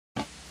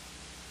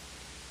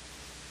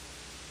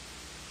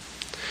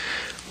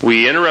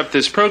We interrupt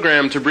this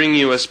program to bring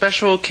you a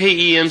special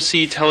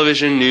KEMC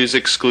television news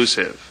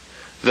exclusive.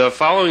 The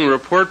following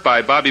report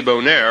by Bobby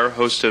Bonaire,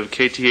 host of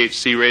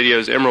KTHC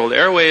Radio's Emerald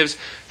Airwaves,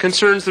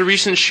 concerns the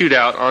recent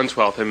shootout on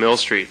 12th and Mill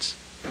Streets.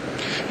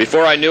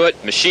 Before I knew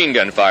it, machine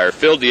gun fire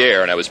filled the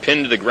air and I was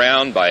pinned to the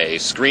ground by a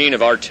screen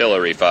of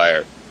artillery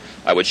fire.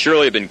 I would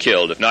surely have been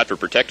killed if not for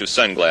protective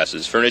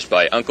sunglasses furnished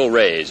by Uncle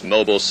Ray's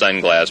mobile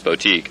sunglass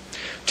boutique.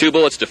 2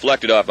 bullets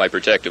deflected off my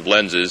protective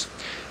lenses.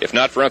 If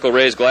not for Uncle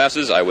Ray's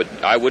glasses, I would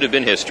have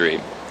been history.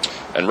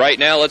 And right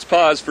now, let's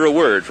pause for a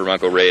word from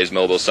Uncle Ray's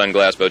mobile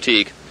sunglass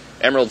boutique,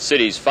 Emerald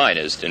City's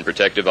finest in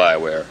protective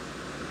eyewear.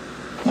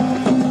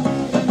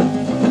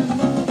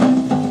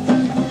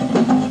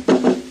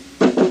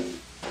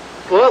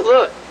 Well,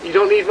 look, you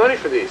don't need money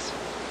for these.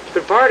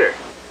 They're barter.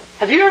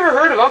 Have you ever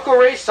heard of Uncle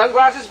Ray's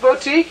Sunglasses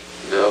Boutique?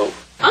 No.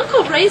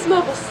 Uncle Ray's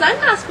Mobile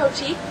Sunglass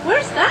Boutique?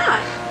 Where's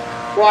that?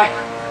 Why,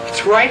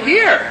 it's right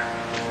here.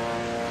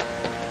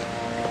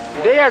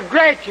 They are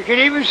great. You can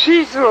even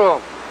see through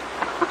them.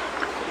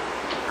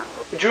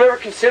 Would you ever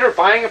consider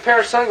buying a pair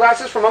of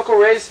sunglasses from Uncle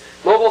Ray's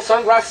Mobile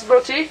Sunglasses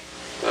Boutique?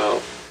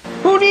 No.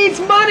 Who needs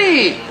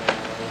money?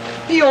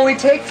 He only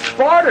takes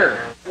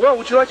barter. Well,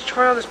 would you like to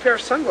try on this pair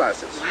of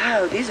sunglasses?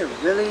 Wow, these are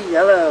really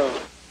yellow.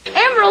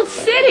 Emerald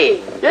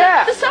City!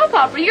 Yeah. The soap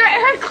opera. You're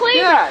Eric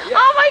Clayton. Yeah.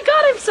 Oh my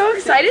God, I'm so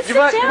excited. Do you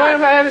mind if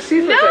I have a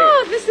seat?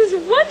 No, this is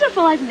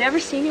wonderful. I've never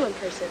seen you in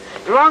person.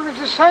 As long as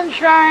the sun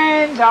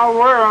shines, I'll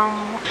wear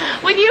them.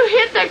 When you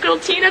hit that girl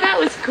Tina, that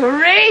was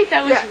great.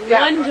 That was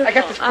wonderful. I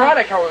got this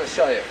product I want to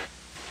sell you.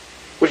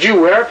 Would you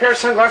wear a pair of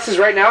sunglasses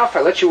right now if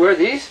I let you wear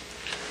these?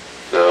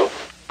 No.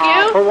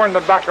 I'll put one in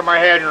the back of my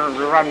head and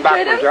run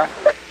backwards,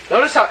 huh?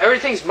 Notice how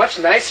everything's much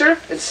nicer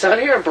and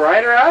sunnier and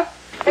brighter out?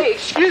 Hey,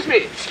 excuse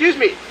me.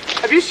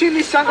 Have you seen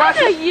these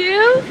sunglasses? Oh, no,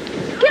 you?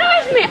 Get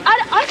away from me.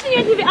 I've seen you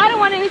on TV. I don't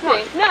want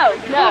anything. No.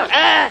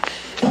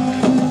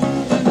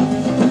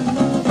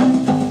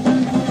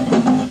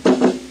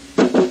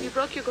 You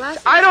broke your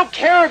glasses? I don't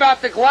care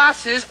about the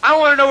glasses. I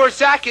want to know where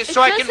Zach is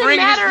so I can wring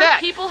his neck.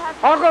 People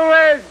have... Uncle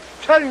Ray's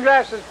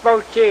Sunglasses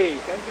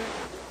Boutique.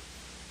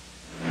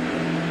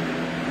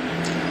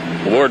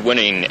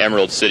 Award-winning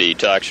Emerald City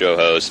talk show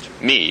host,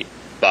 me,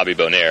 Bobby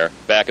Bonaire,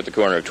 back at the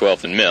corner of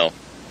 12th and Mill.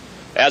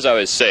 As I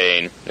was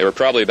saying, there were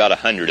probably about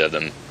 100 of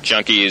them.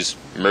 Junkies,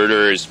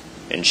 murderers,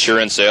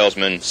 insurance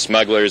salesmen,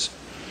 smugglers,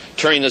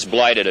 turning this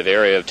blighted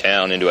area of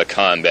town into a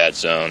combat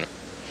zone.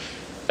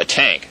 A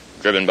tank,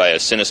 driven by a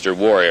sinister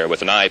warrior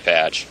with an eye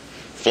patch,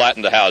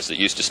 flattened the house that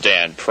used to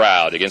stand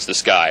proud against the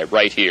sky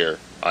right here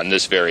on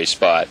this very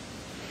spot.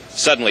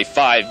 Suddenly,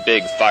 5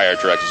 big fire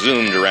trucks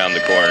zoomed around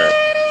the corner.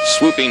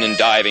 Swooping and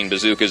diving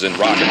bazookas and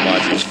rocket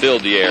launchers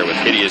filled the air with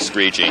hideous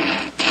screeching.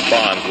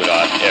 Bombs went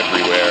off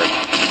everywhere,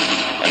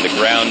 and the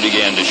ground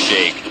began to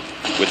shake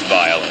with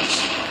violence.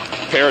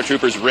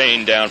 Paratroopers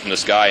rained down from the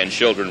sky, and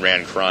children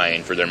ran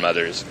crying for their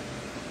mothers.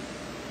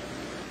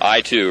 I,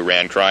 too,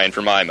 ran crying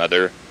for my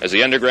mother, as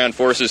the underground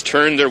forces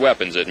turned their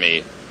weapons at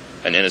me,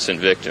 an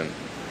innocent victim.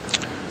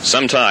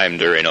 Sometime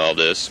during all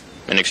this,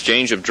 an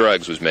exchange of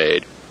drugs was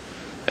made,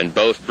 and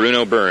both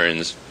Bruno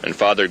Burns and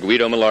Father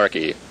Guido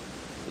Malarkey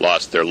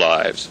lost their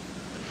lives.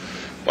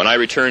 When I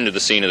returned to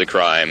the scene of the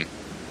crime,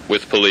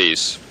 with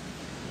police,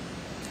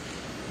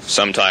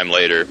 sometime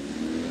later,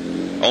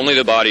 only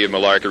the body of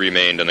Malarkey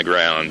remained on the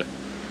ground.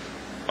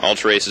 All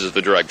traces of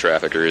the drug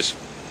traffickers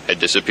had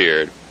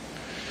disappeared,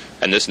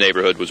 and this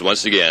neighborhood was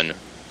once again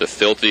the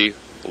filthy,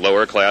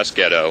 lower-class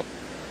ghetto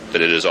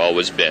that it has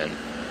always been.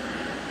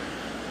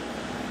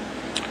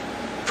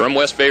 From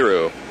West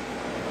Beirut,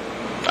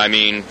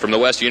 from the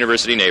West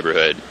University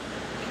neighborhood,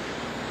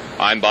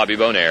 I'm Bobby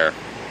Bonaire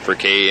for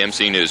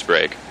KEMC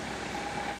Newsbreak.